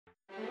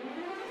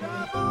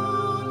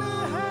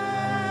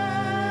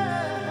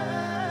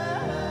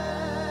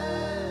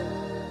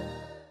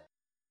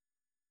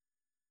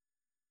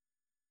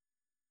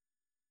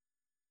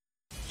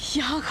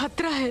यहाँ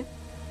खतरा है,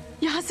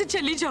 यहाँ से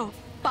चली जाओ।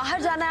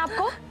 बाहर जाना है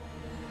आपको?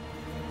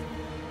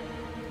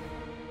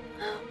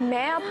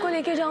 मैं आपको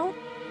लेके जाऊं?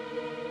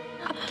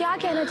 आप क्या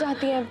कहना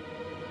चाहती हैं?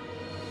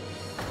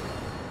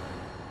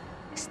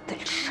 इस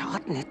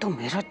दिलशाद ने तो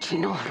मेरा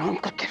जीना हराम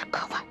करके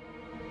रखा हुआ।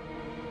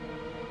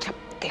 जब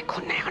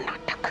देखो नया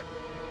नाटक।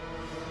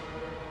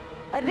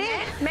 अरे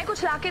मैं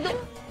कुछ लाके दूं?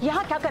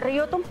 यहाँ क्या कर रही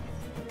हो तुम?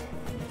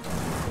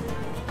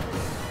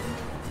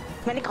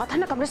 मैंने कहा था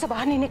ना कमरे से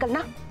बाहर नहीं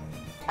निकलना।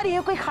 अरे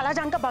ये कोई खाला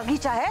जान का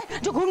बागीचा है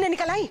जो घूमने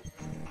निकल आई?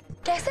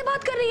 कैसे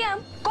बात कर रही है? हम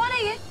कौन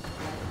है ये?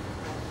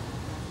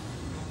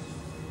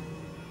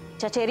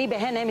 चचेरी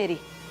बहन है मेरी,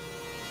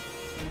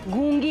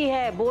 गूंगी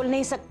है, बोल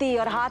नहीं सकती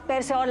और हाथ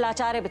पैर से और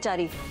लाचार है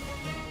बेचारी।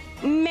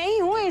 मैं ही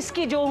हूँ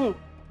इसकी जो हूँ,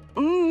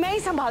 मैं ही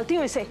संभालती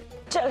हूँ इसे।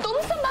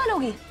 तुम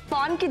संभालोगी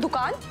पान की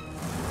दुकान?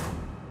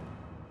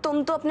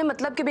 तुम तो अपने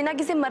मतलब के बिना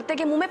किसी मरते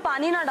के मुंह में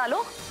पानी ना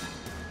डालो।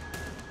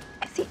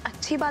 ऐसी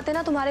अच्छी बातें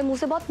ना तुम्हारे मुंह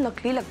से बहुत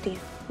नकली लगती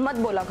हैं, मत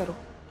बोला करो।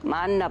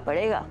 मानना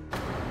पड़ेगा,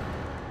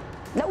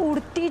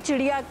 उड़ती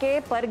चिड़िया के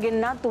पर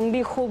गिनना तुम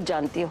भी खूब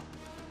जानती हो।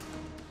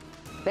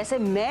 वैसे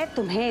मैं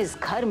तुम्हें इस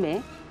घर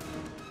में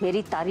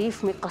मेरी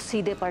तारीफ में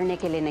कसीदे पढ़ने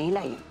के लिए नहीं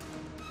लाई।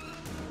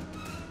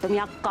 तुम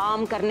यहाँ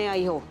काम करने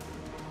आई हो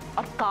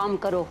और काम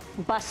करो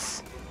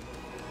बस।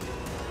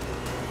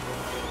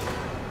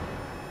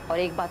 और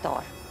एक बात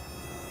और,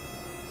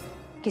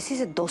 किसी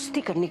से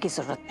दोस्ती करने की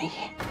जरूरत नहीं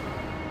है।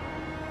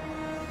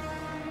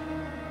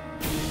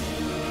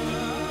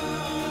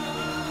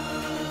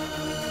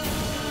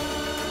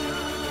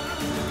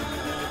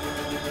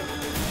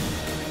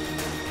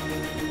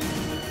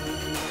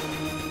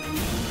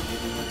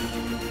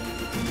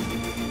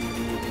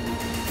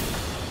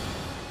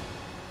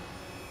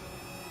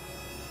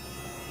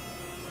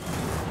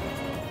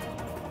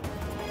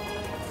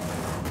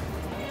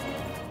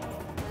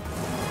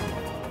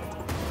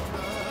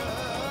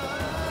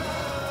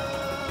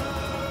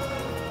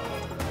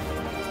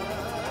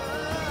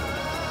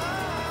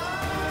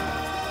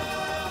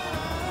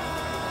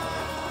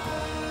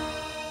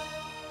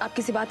 आप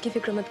किसी बात की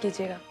फिक्र मत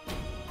कीजिएगा।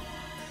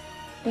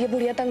 ये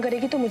बुढ़िया तंग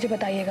करेगी तो मुझे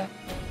बताइएगा,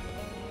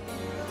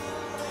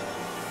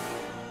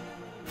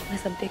 मैं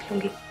सब देख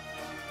लूंगी।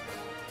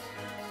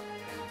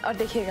 और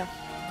देखिएगा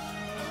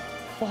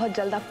बहुत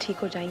जल्द आप ठीक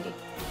हो जाएंगी।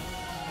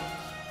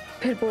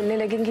 फिर बोलने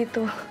लगेंगी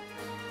तो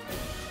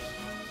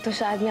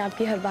शायद मैं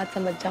आपकी हर बात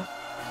समझ जाऊं।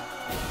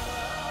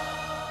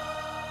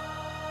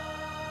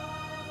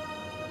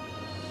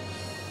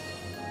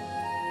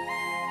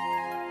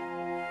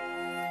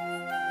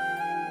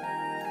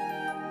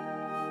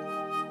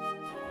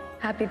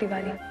 हैप्पी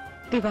दिवाली।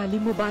 दिवाली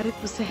मुबारक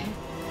हो सेहर।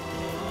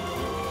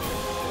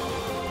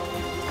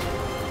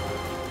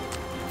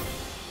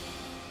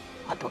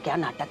 और तो क्या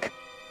नाटक,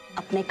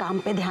 अपने काम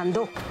पे ध्यान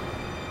दो।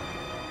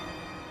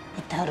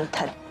 इधर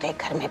उधर पूरे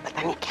घर में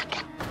पता नहीं क्या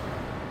क्या।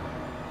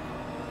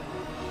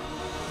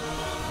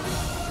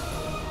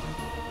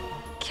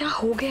 क्या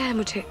हो गया है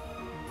मुझे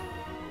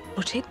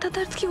इतना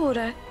दर्द क्यों हो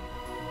रहा है?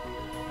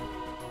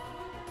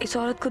 इस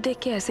औरत को देख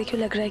के ऐसे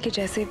क्यों लग रहा है कि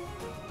जैसे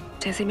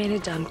मैं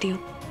इन्हें जानती हूँ।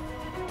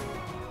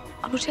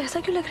 और मुझे ऐसा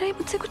क्यों लग रहा है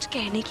मुझसे कुछ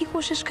कहने की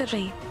कोशिश कर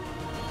रही है।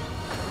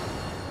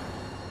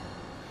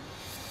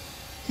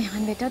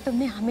 रेहान बेटा,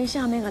 तुमने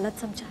हमेशा हमें गलत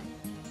समझा है।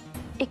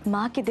 एक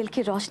माँ के दिल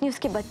की रोशनी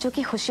उसके बच्चों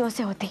की खुशियों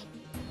से होती,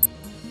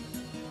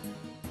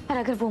 पर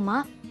अगर वो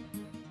माँ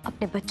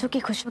अपने बच्चों की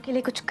खुशियों के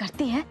लिए कुछ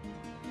करती है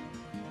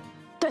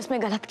तो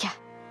इसमें गलत क्या है?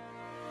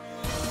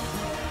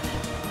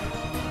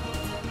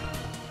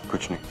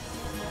 कुछ नहीं।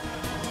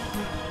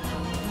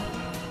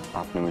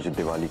 आपने मुझे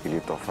दिवाली के लिए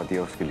तोहफा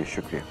दिया, उसके लिए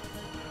शुक्रिया,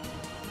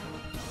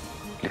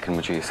 लेकिन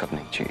मुझे ये सब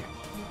नहीं चाहिए।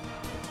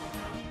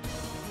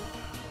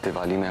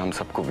 दिवाली में हम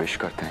सबको विश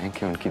करते हैं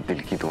कि उनकी दिल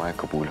की दुआएं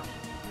कबूल हो।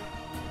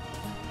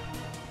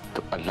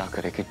 तो अल्लाह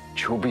करे कि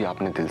जो भी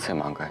आपने दिल से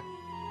मांगा है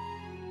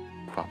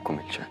वो आपको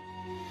मिल जाए।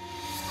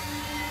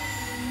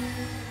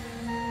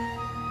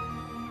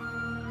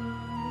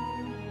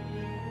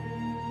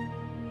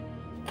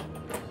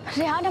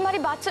 रेहान, हमारी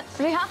बात सुन।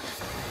 रेहान,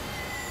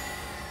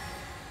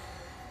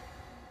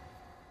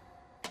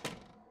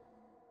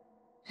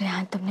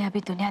 रेहान, तुमने अभी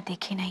दुनिया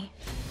देखी नहीं,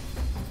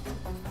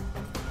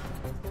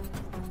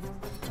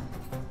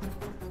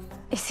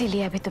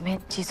 इसीलिए अभी तुम्हें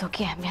चीजों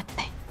की अहमियत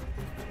नहीं।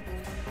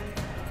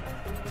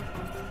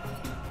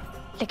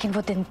 लेकिन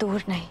वो दिन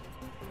दूर नहीं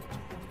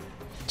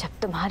जब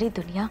तुम्हारी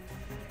दुनिया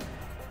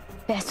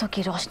पैसों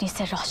की रोशनी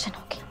से रोशन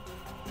होगी।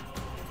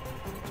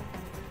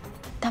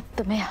 तब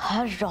तुम्हें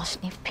हर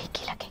रोशनी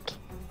फीकी लगेगी।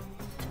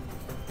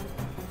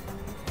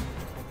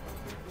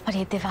 और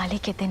ये दिवाली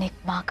के दिन एक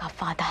माँ का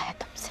वादा है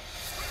तुमसे।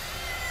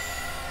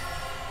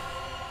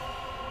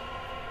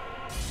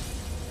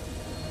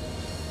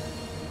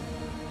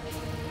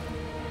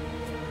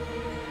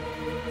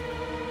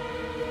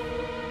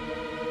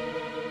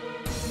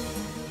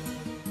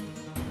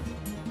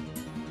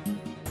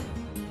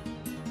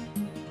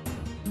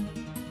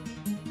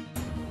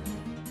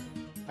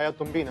 हया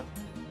तुम भी ना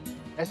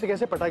ऐसे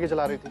कैसे पटाखे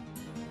चला रही थी?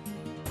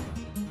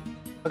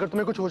 अगर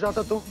तुम्हें कुछ हो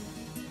जाता तो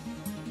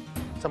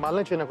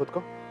संभालना चाहिए ना खुद को।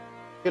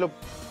 ये लो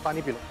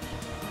पानी पी लो।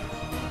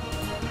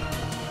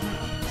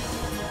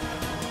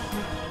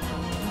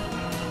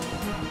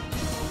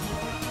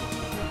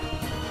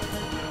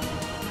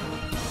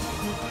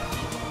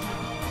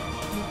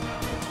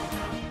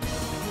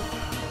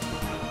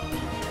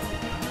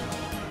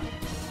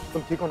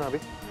 तुम ठीक हो ना अभी?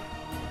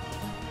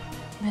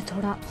 मैं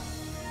थोड़ा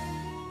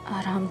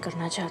आराम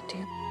करना चाहती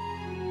हूँ।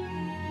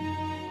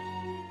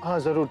 हाँ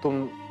जरूर,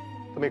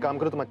 तुम एक काम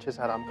करो, तुम अच्छे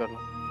से आराम कर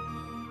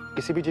लो।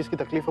 किसी भी चीज की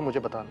तकलीफ हो मुझे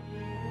बताना।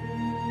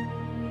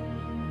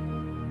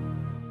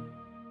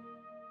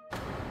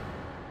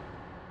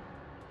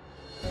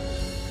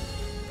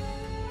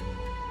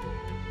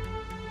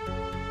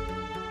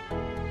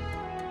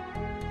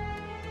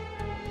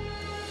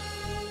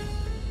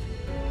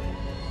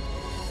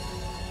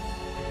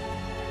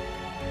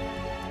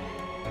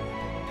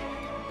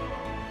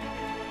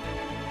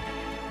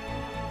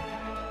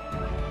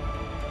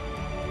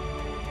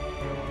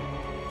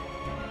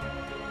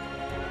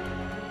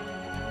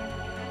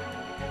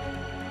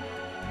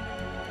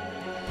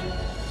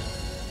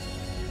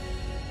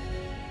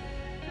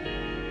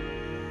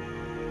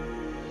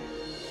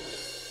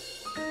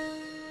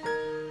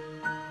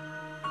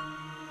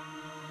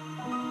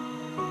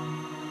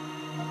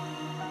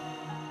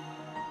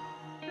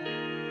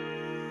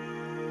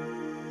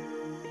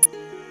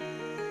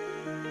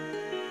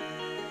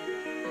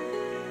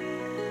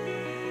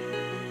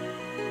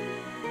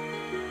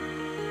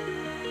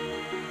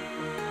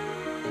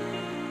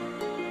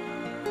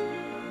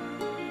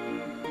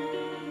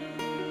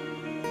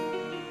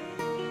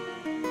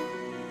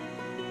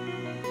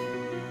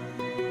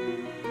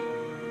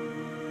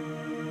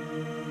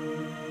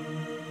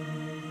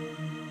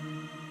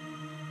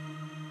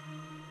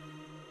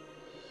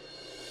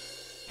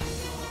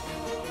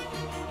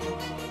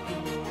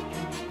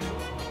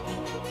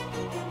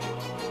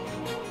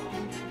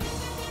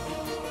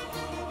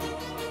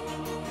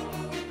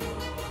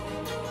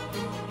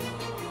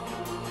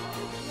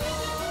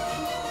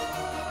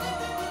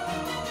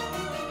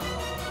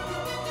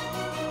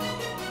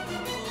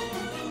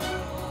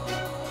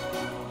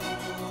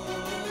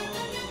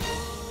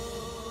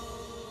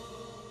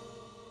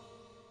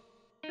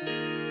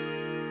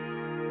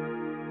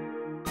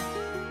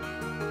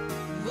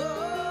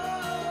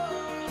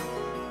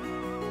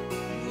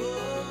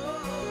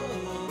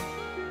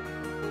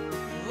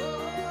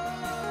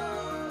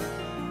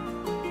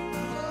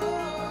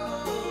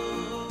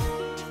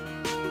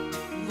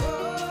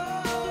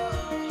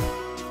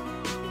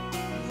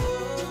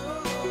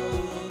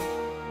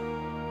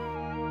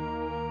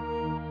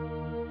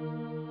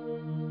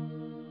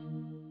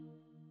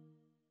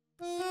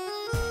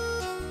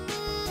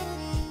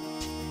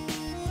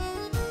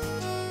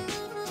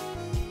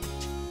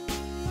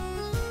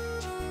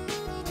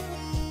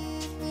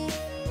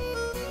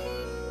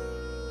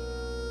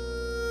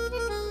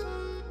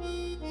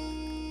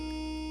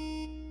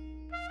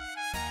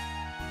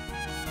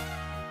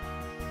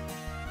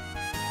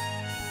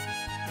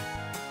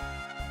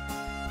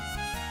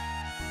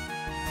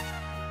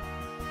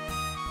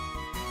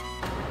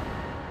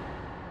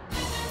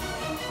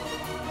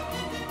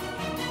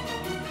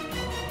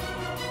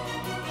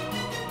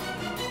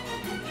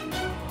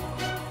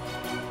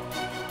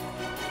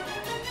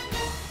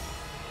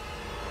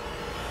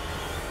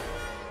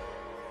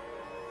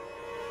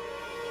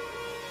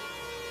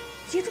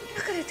 ये तुम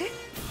क्या कर रहे थे?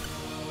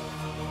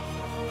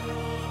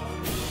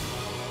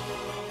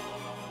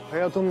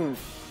 भैया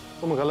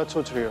तुम गलत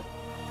सोच रही हो।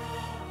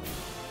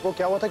 वो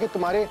क्या हुआ था कि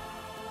तुम्हारे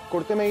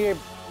कुर्ते में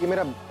ये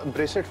मेरा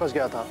ब्रेसलेट फंस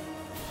गया था।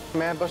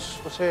 मैं बस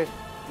उसे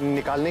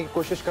निकालने की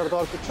कोशिश करता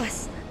और कुछ।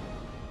 बस,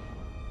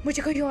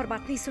 मुझे कोई और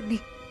बात नहीं सुननी।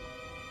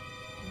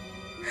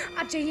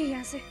 आप जाइए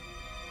यहाँ से।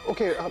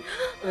 ओके,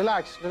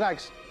 रिलैक्स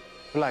रिलैक्स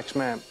रिलैक्स,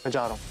 मैं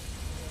जा रहा हूँ।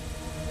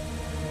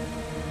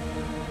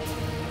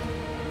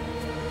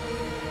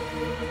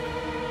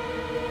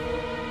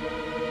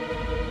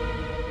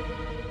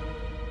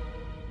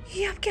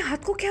 ये आपके हाथ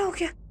को क्या हो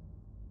गया?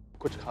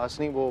 कुछ खास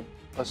नहीं, वो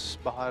बस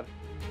बाहर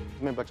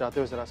तुम्हें बचाते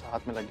हुए जरा सा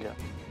हाथ में लग गया।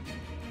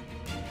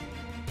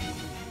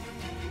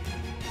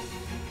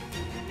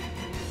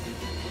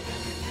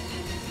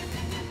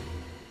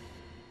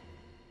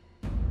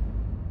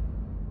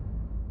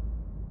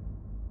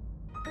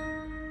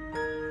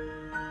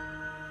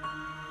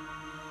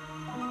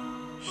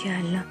 या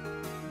अल्लाह,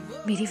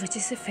 मेरी वजह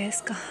से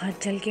फैज का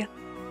हाथ जल गया।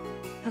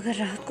 अगर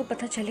राहत को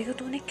पता चलेगा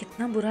तो उन्हें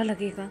कितना बुरा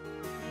लगेगा।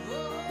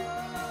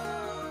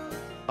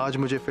 आज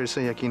मुझे फिर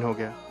से यकीन हो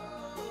गया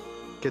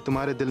कि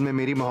तुम्हारे दिल में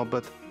मेरी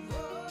मोहब्बत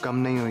कम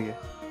नहीं हुई है,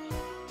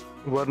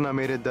 वरना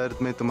मेरे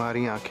दर्द में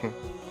तुम्हारी आंखें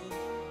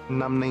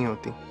नम नहीं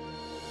होती।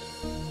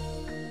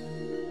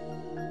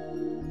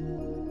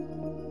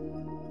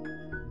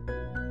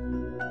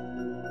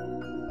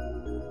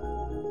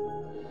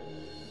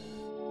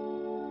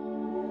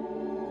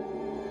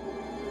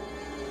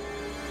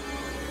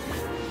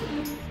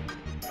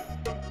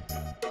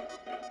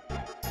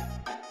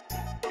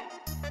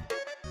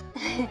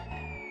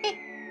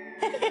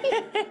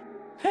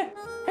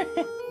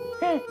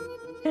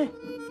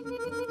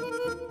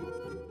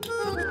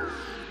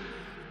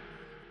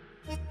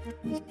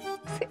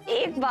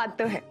 बात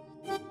तो है,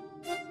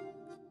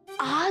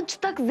 आज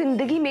तक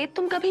जिंदगी में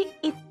तुम कभी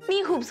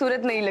इतनी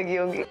खूबसूरत नहीं लगी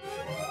होगी।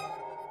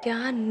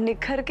 क्या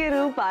निखर के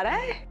रूप आ रहा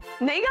है,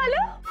 नहीं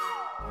गालो?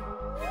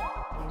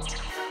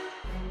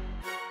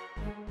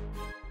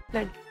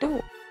 लड्डू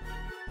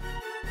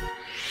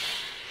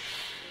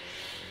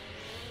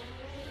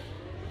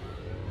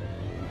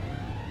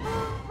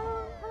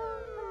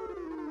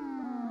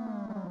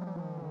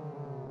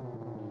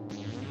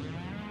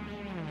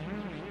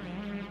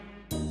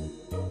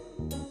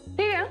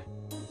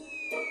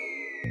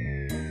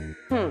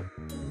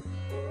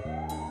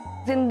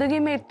जिंदगी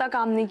में इतना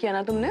काम नहीं किया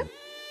ना तुमने।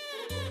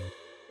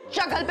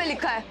 शक्ल पे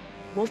लिखा है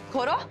मुफ्त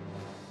खोरो।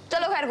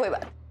 चलो खैर कोई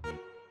बात,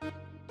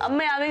 अब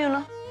मैं आ गई हूं ना,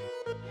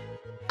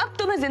 अब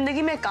तुम्हें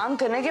जिंदगी में काम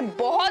करने के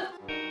बहुत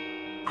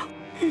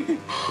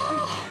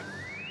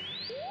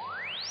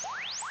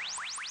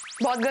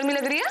गर्मी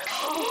लग रही है।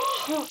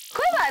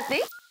 कोई बात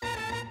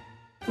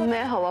नहीं,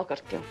 मैं हवा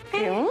करती हूँ।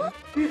 क्यों?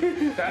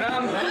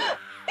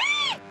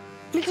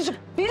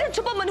 नीचे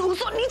छुपो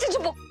मनहूसो, नीचे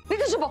छुपो,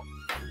 नीचे छुपो।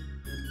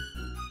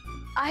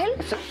 Aahil,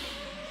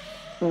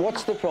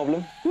 What's the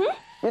problem?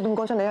 ये तुम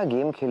कौन सा नया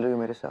गेम खेल रही हो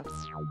मेरे साथ?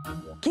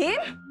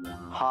 गेम?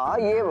 हाँ,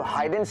 ये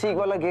हाइड एंड सीक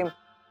वाला गेम।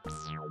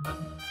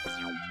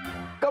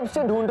 कब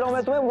से ढूंढ रहा हूँ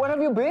मैं तुम्हें। Where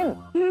have you been?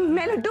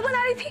 मैं लड्डू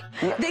बना रही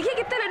थी। देखिए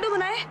कितने लड्डू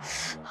बनाए।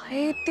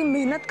 हाय, इतनी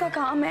मेहनत का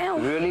काम है।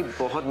 Really,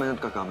 बहुत मेहनत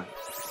का काम है।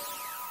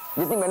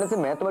 जितनी मेहनत से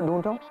मैं तुम्हें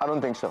ढूंढ रहा हूँ, I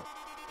don't think so.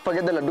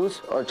 Forget the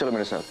laddus और चलो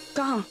मेरे साथ।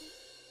 कहाँ?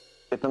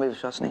 इतना भी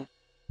विश्वास नहीं।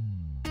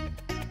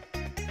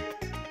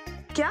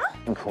 क्या?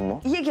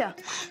 घूमो। ये क्या?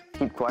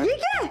 Keep quiet. ये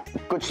क्या है?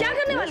 कुछ क्या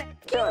करने वाले?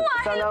 क्यों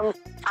आहिल?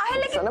 आहिल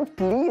लेकिन सनम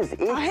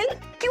प्लीज। आहिल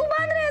क्यों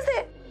बांध रहे हैं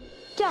ऐसे?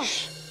 क्या?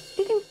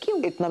 लेकिन क्यों?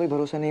 इतना भी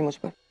भरोसा नहीं मुझ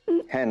पर,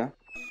 है ना?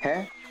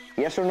 है?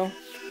 Yes or no?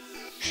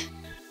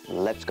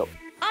 Let's go.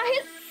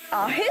 Aahil,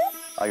 Aahil?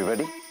 Are you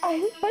ready?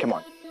 Aahil, Come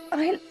on.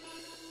 Aahil.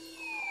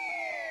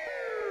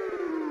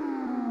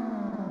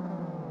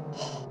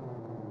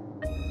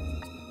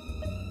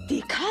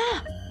 देखा?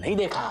 नहीं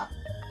देखा।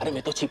 अरे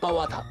मैं तो छिपा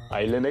हुआ था।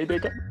 आइले नहीं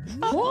देखा।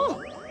 ओ,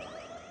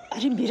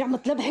 अरे मेरा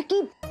मतलब है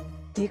कि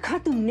देखा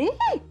तुमने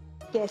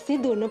कैसे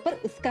दोनों पर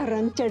उसका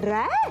रंग चढ़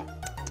रहा है?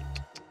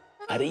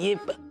 अरे ये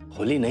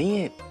होली नहीं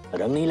है,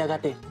 रंग नहीं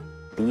लगाते,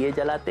 दिए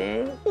जलाते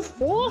हैं।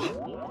 ओह,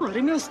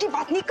 अरे मैं उसकी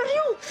बात नहीं कर रही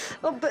हूँ।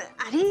 अब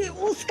अरे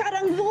उसका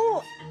रंग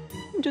वो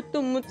जो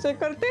तुम मुझसे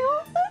करते हो।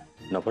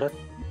 नफरत?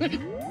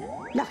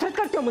 नफरत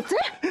करते हो मुझसे?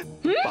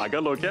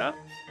 पागल हो क्या?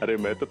 अरे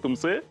मैं तो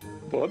तुमसे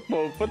बहुत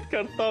मोहब्बत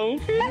करता हूँ।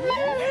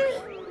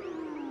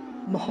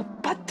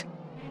 मोहब्बत?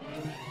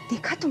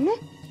 देखा तुमने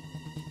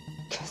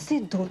कैसे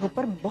दोनों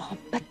पर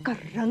मोहब्बत का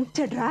रंग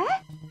चढ़ रहा है?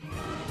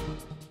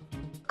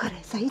 अगर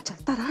ऐसा ही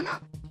चलता रहा ना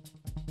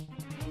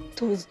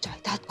तो इस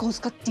जायदाद को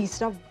उसका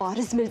तीसरा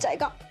वारिस मिल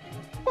जाएगा।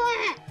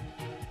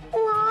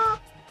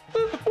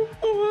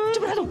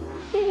 चुप रह तुम।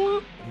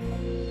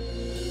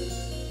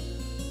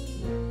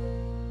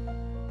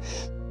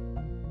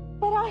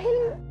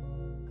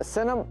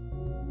 Sanam,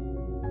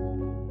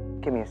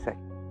 give me a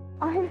second.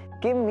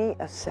 Give me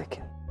a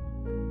second.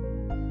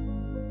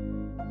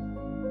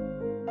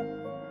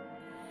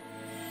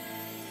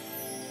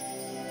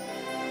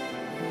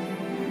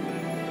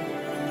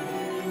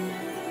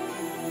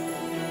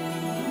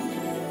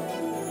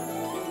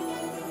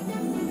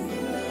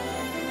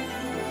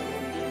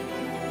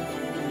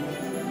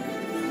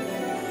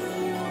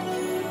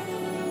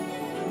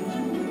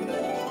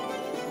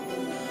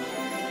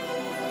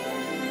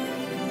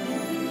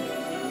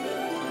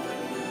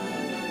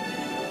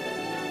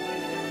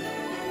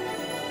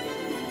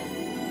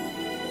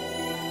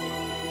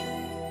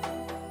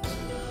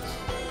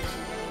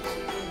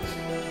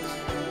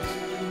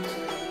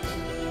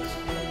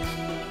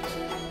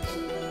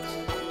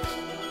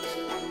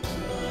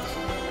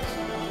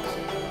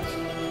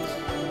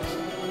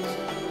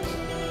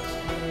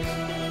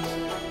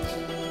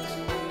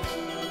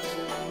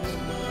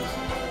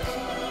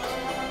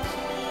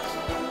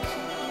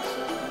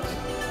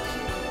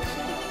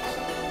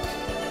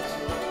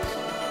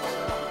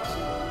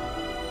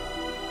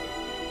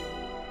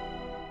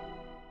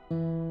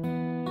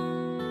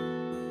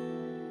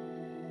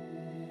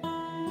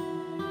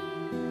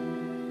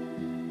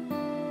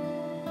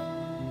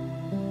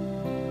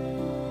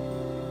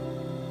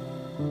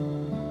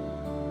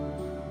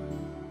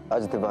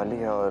 आज दिवाली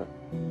है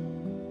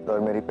और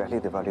मेरी पहली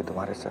दिवाली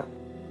तुम्हारे साथ।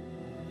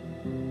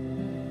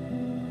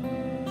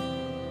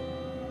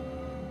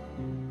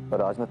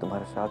 और आज मैं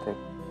तुम्हारे साथ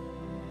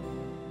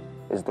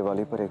इस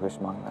दिवाली पर एक विश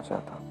मांगना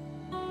चाहता हूँ।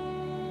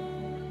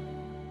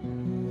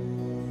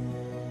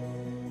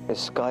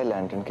 इस स्काई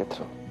लैंटर्न के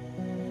थ्रू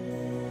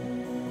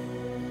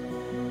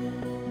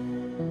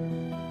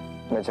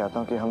मैं चाहता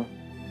हूँ कि हम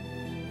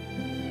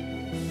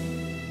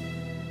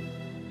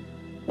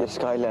ये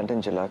स्काई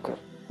लैंटर्न जलाकर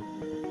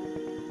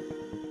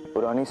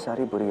पुरानी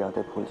सारी बुरी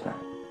यादें भूल जाएं।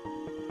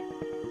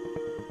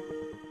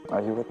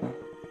 Are you with me?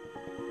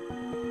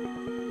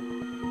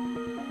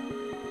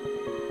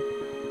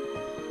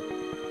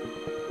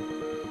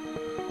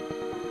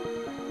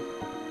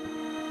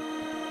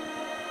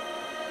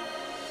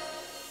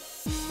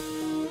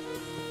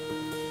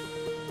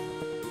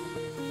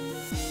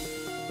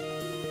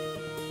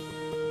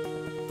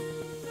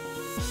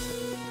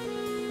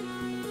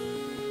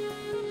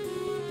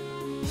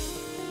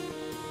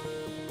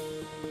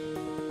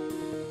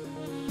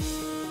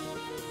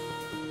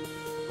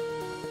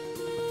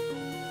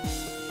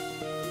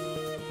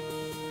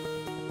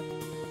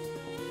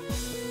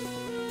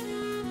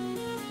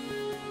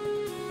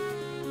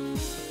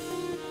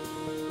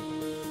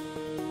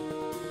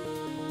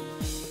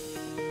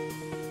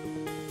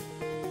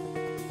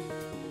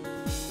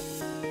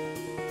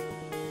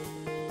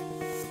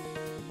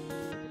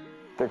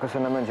 देखो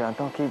सनम, मैं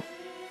जानता हूँ कि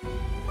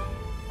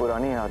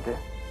पुरानी यादें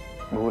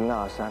भूलना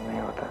आसान नहीं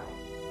होता,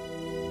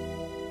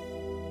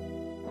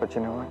 बच्चे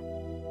ने हुआ।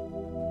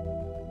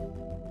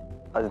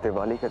 आज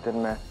दिवाली के दिन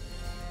मैं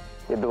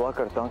ये दुआ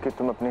करता हूँ कि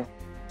तुम अपनी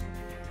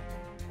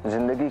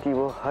जिंदगी की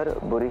वो हर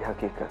बुरी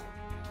हकीकत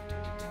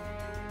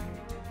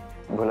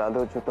भुला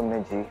दो जो तुमने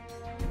जी।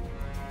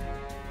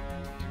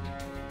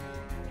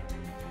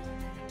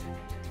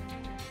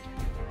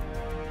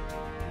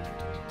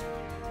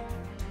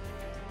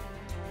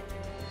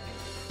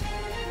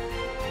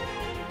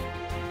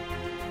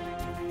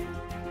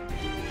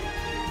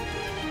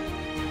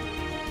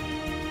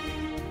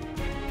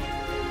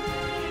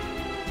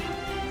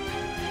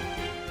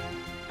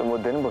 तुम वो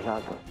दिन भुला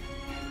दो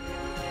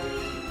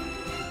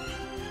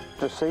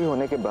जो सही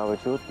होने के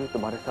बावजूद भी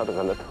तुम्हारे साथ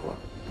गलत हुआ।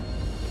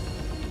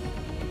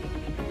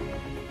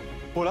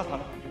 बोला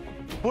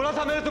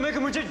था मैंने तुम्हें कि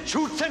मुझे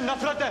झूठ से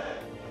नफरत है।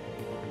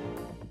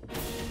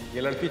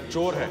 ये लड़की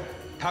चोर है,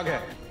 ठग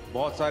है,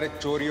 बहुत सारे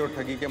चोरी और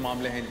ठगी के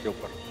मामले हैं इनके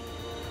ऊपर।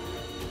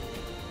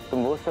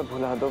 तुम वो सब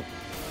भुला दो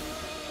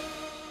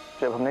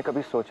जब हमने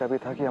कभी सोचा भी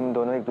था कि हम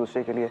दोनों एक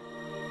दूसरे के लिए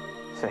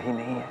सही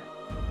नहीं है।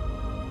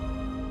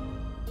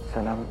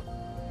 सनम,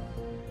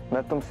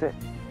 मैं तुमसे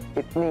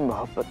इतनी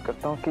मोहब्बत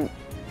करता हूं कि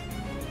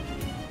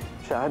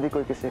शायद ही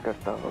कोई किसे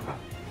करता होगा।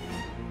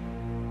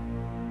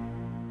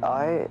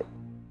 I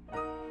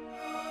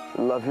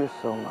love you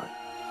so much.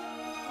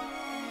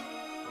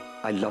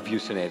 I love you,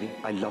 Suneri.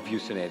 I love you,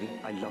 Suneri.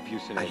 I love you,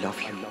 Suneri. I love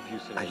you. I love you.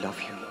 I love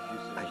you.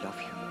 I love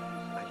you.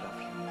 I love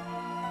you.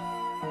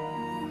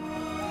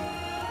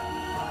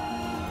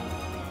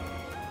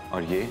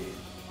 और ये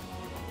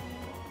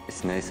इस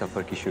नए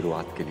सफर की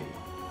शुरुआत के लिए।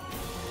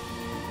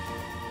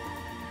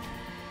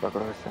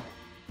 पकड़ो इसे।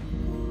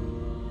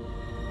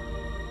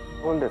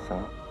 Hold it,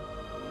 Sanam.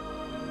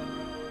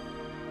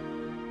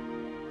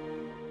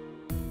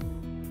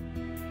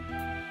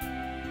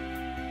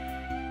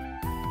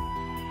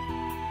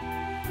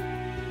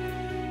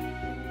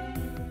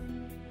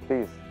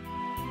 Please.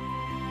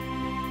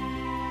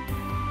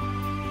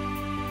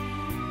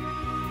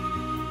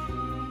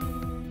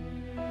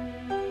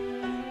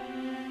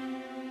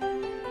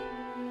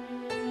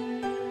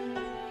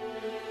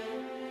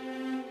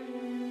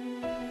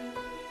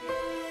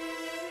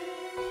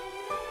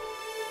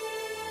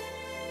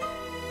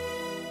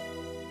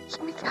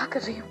 मैं क्या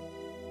कर रही हूँ?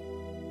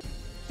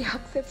 ये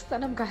हक सिर्फ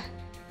सनम का है।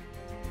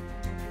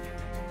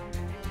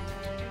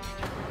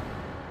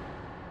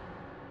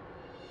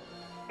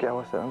 क्या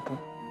हुआ सनम, तुम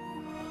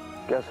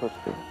क्या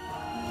सोचती हो?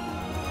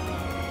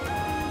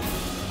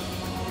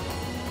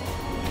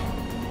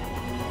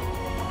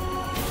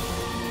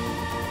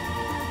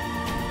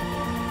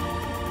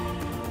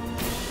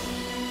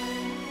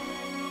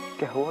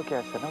 क्या हुआ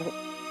क्या सनम?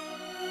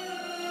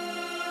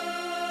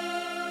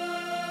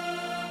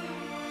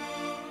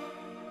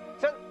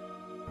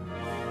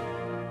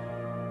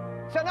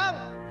 सनम!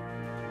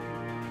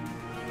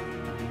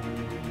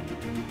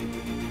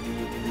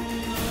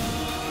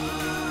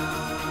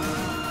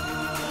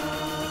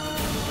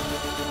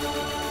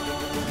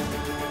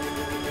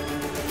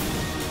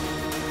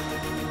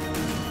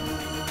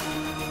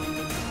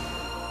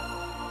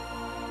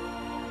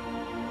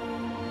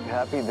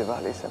 हैप्पी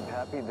दिवाली सनम,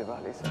 हैप्पी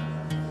दिवाली सनम।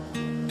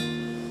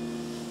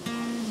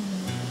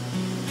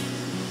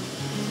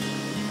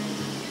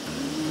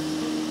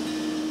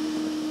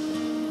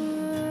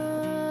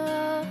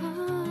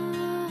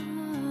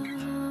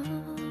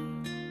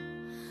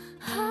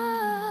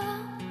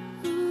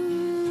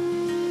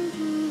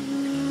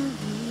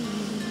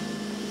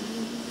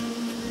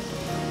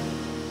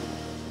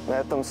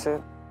 मैं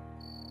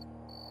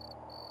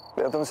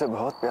तुमसे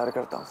बहुत प्यार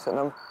करता हूँ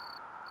सनम,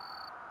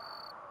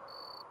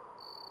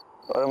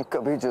 और हम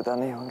कभी जुदा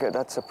नहीं होंगे।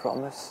 That's a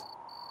promise.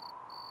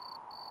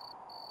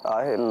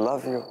 I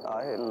love you.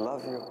 I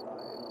love you.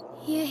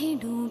 यही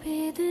डूबे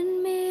दिन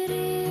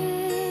मेरे,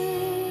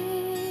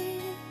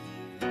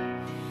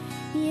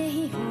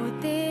 यही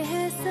होते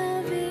हैं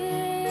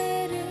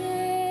सवेरे,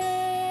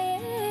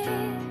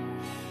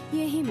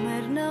 यही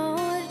मरना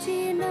और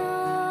जीना,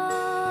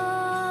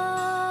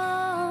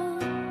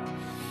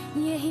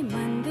 यही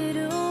मंदिर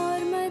और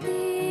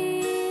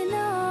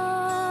मदीना,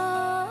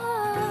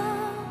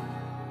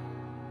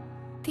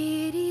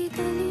 तेरी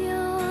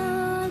गलियां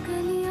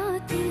गलियां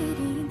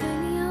तेरी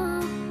गलियां,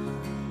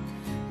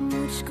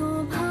 मुझको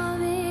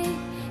भावे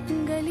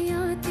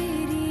गलियां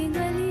तेरी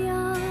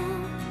गलियां,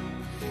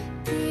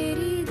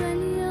 तेरी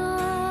गलियां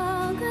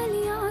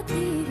गलियां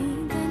तेरी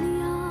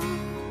गलियां,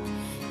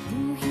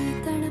 यूं ही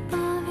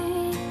तड़पावे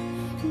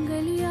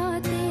गलियां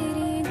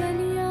तेरी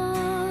गलियां।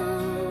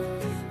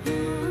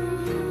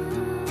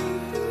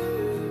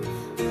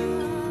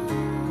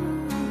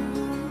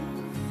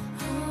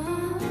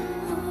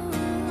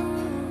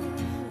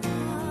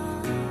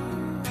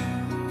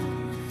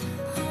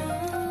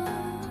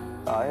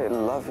 I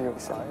love you.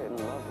 I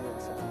love you.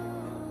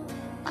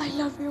 I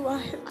love you, I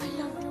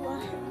love you, I